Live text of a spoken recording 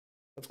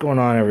What's going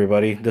on,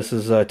 everybody? This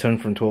is Tun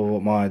from 12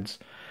 Volt Mods.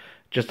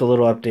 Just a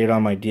little update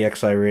on my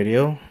DxI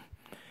radio.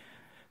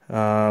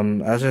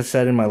 As I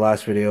said in my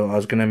last video, I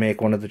was going to make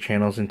one of the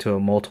channels into a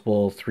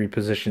multiple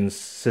 3-position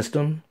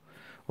system.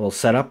 Well,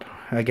 setup,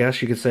 I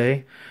guess you could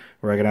say,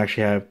 where I can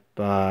actually have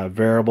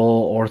variable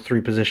or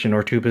 3-position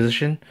or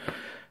 2-position.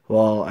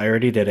 Well, I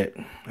already did it.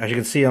 As you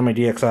can see on my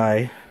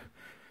DxI,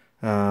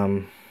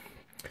 I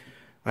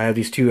have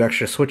these 2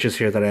 extra switches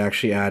here that I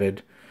actually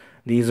added.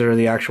 These are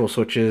the actual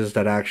switches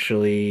that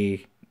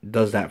actually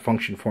does that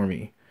function for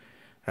me.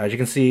 As you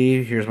can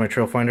see, here's my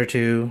Trail Finder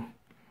 2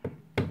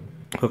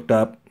 hooked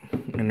up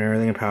and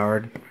everything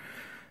powered.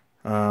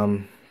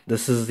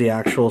 This is the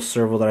actual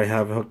servo that I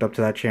have hooked up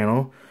to that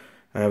channel.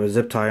 I have a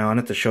zip tie on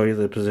it to show you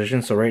the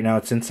position. So right now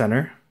it's in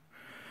center.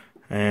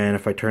 And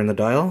if I turn the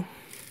dial,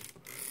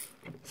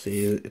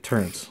 see, it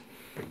turns.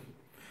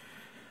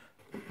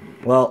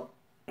 Well,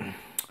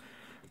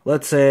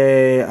 let's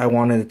say I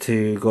wanted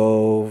to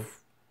go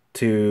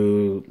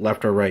to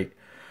left or right.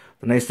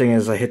 The nice thing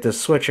is I hit this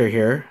switch right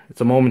here. It's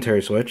a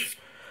momentary switch.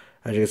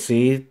 As you can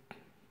see,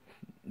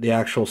 the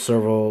actual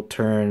servo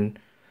turn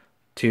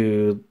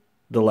to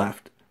the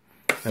left.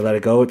 I let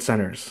it go, it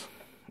centers.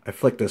 I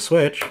flick the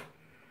switch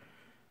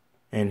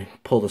and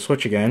pull the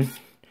switch again.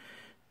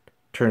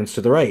 Turns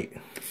to the right,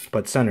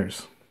 but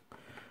centers.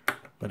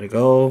 Let it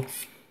go,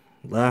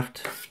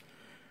 left,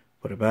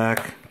 put it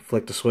back,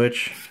 flick the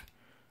switch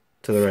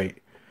to the right.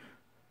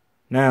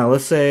 Now,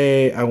 let's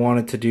say I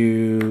wanted to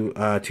do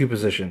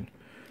 2-position.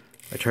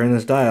 I turn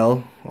this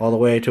dial all the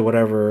way to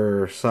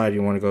whatever side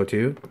you want to go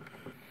to.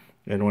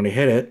 And when I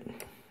hit it,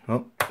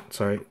 oh,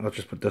 sorry, I'll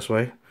just put it this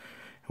way. And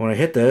when I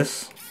hit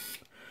this,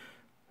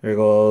 there it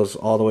goes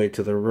all the way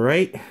to the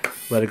right.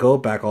 Let it go,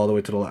 back all the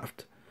way to the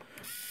left.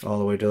 All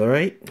the way to the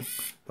right,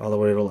 all the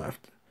way to the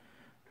left.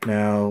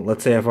 Now,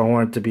 let's say if I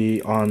wanted to be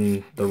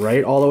on the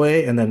right all the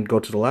way and then go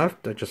to the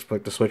left, I just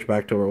flick the switch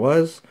back to where it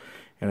was.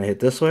 And I hit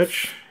this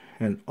switch.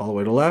 And all the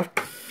way to the left,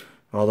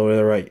 all the way to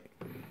the right.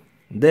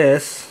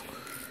 This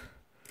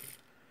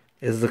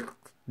is the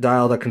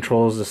dial that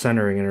controls the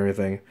centering and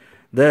everything.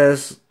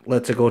 This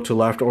lets it go to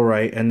left or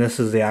right, and this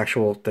is the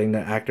actual thing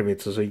that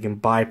activates it, so you can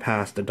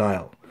bypass the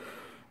dial.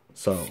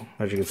 So,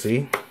 as you can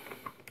see.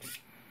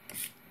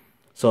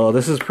 So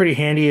this is pretty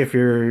handy if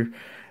you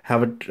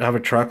have a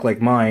truck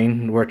like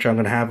mine, which I'm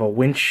gonna have a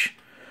winch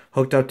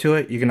hooked up to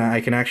it. I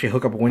can actually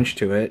hook up a winch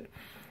to it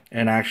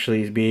and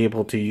actually be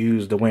able to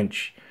use the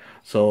winch.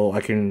 So I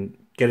can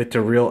get it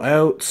to reel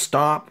out,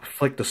 stop,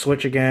 flick the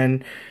switch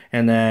again,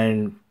 and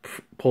then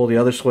pull the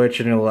other switch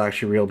and it'll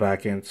actually reel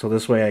back in. So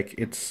this way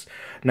it's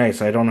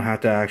nice. I don't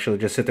have to actually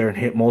just sit there and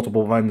hit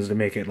multiple buttons to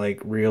make it like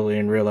reel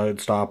in, reel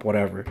out, stop,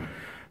 whatever.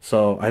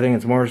 So I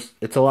think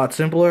it's a lot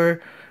simpler.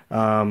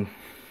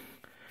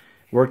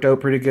 Worked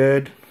out pretty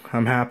good.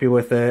 I'm happy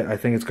with it. I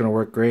think it's going to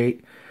work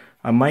great.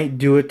 I might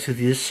do it to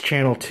this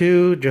channel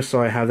too, just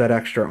so I have that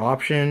extra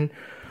option.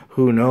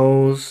 Who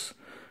knows?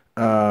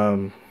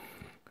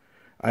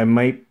 I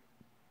might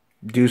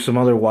do some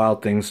other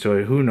wild things to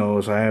it. Who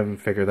knows? I haven't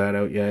figured that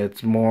out yet.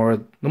 It's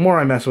more, the more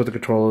I mess with the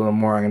controller, the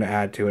more I'm going to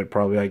add to it,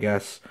 probably, I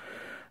guess.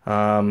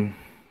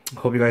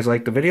 Hope you guys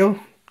liked the video.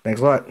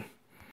 Thanks a lot.